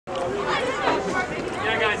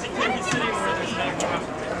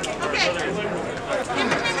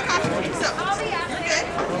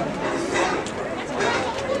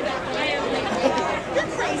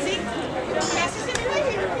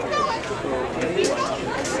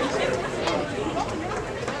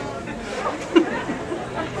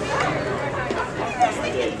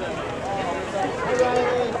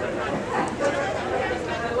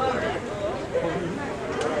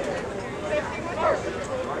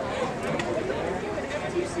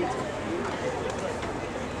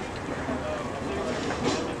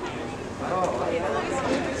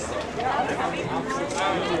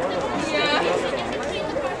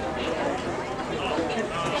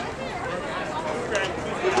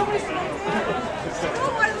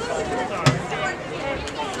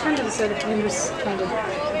So the wind was kind of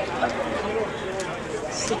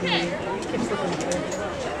sticking. Kept slipping through.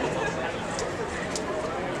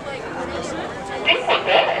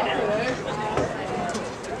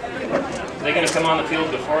 Are they going to come on the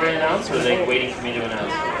field before I announce, or are they waiting for me to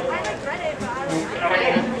announce?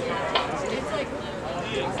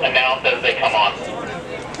 Announce as they come on.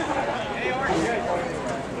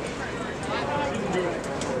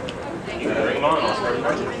 You better bring them on, I'll start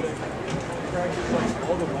marching.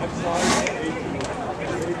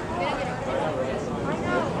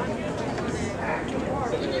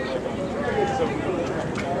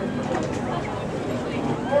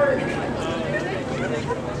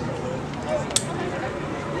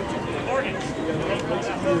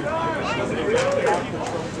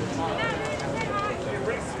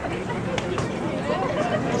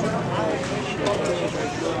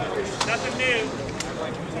 Nothing new.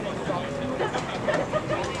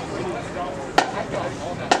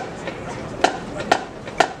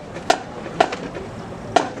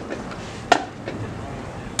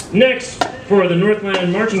 Next, for the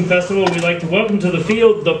Northland Marching Festival, we'd like to welcome to the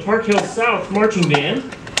field the Park Hill South Marching Band.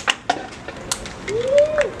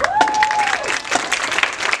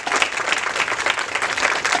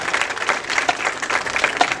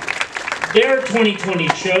 Their 2020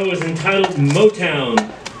 show is entitled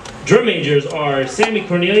MoTown. Drum majors are Sammy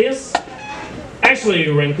Cornelius, Ashley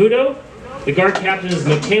Rancudo, the guard captain is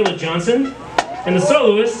Michaela Johnson, and the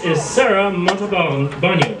soloist is Sarah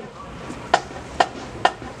Montalbano.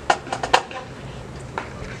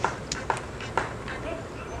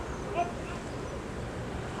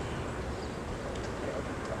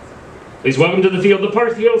 Please welcome to the field the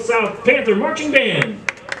Park Hill South Panther Marching Band.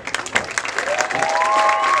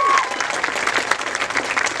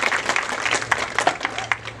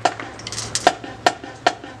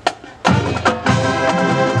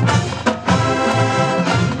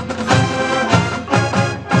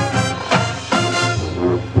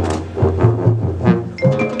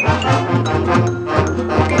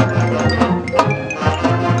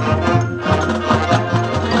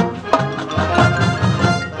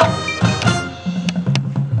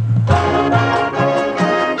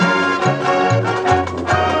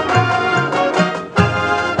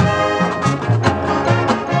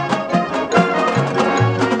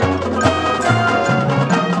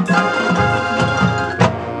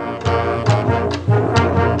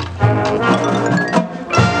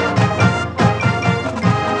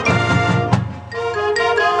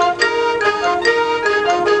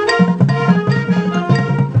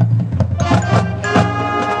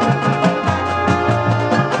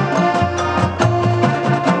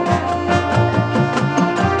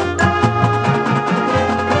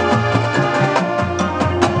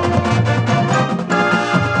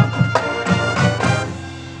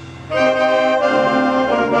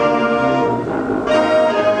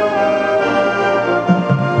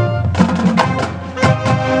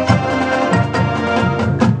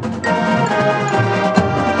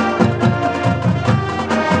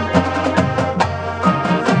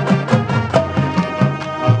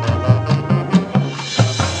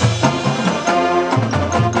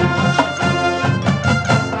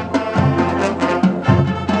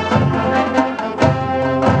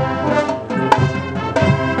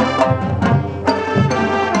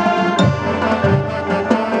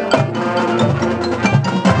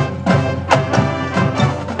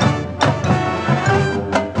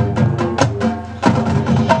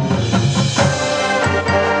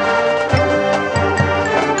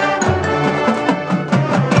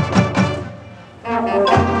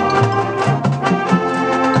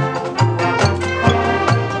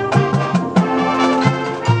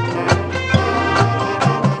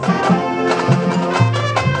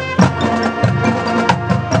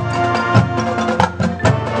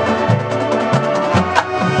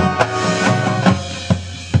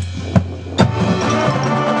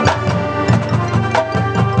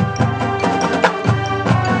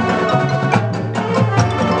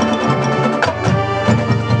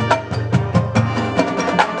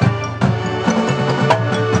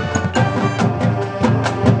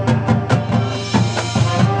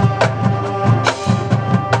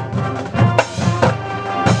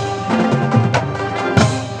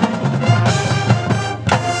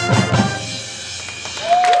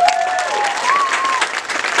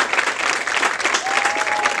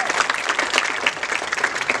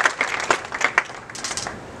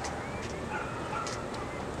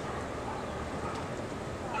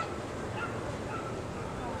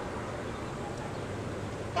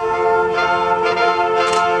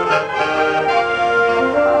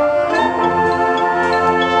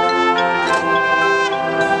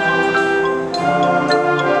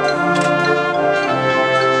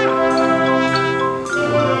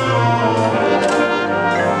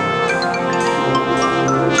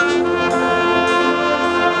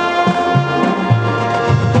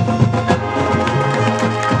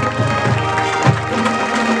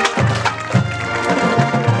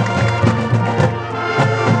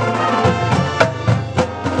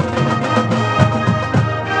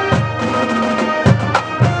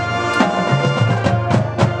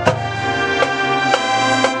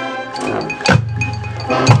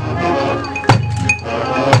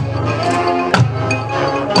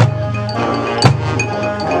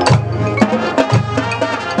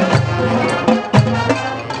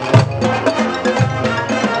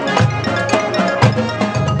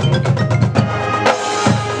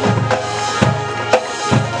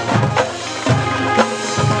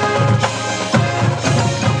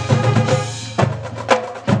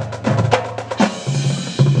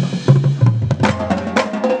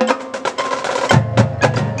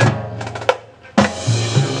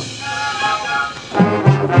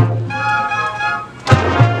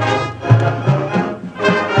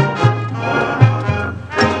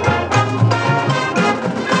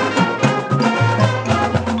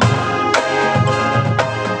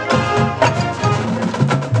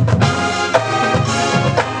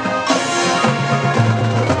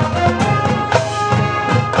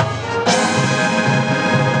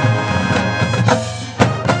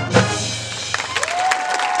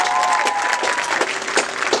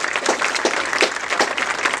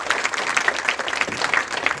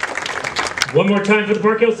 with the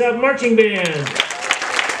Park Hill South Marching Band.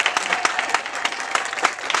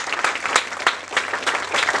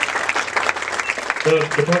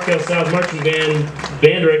 The Park Hill South Marching Band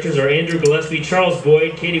directors are Andrew Gillespie, Charles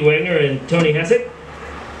Boyd, Katie Wagner, and Tony Hessick.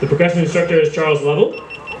 The percussion instructor is Charles Lovell.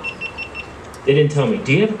 They didn't tell me.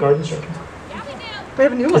 Do you have a guard instructor? Yeah, we do. We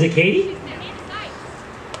have a new Is one. it Katie? Amanda Sykes.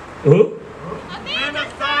 Who? Amanda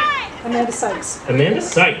Sykes. Amanda Sykes. Amanda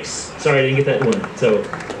Sykes. Sorry, I didn't get that one. So,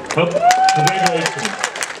 congratulations.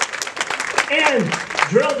 And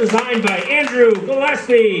drill designed by Andrew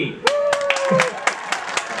Gillespie.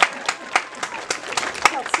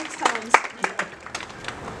 About 6 times.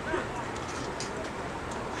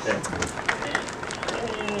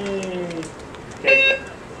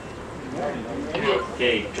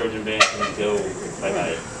 Okay, Trojan Band, can we go?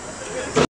 Bye-bye.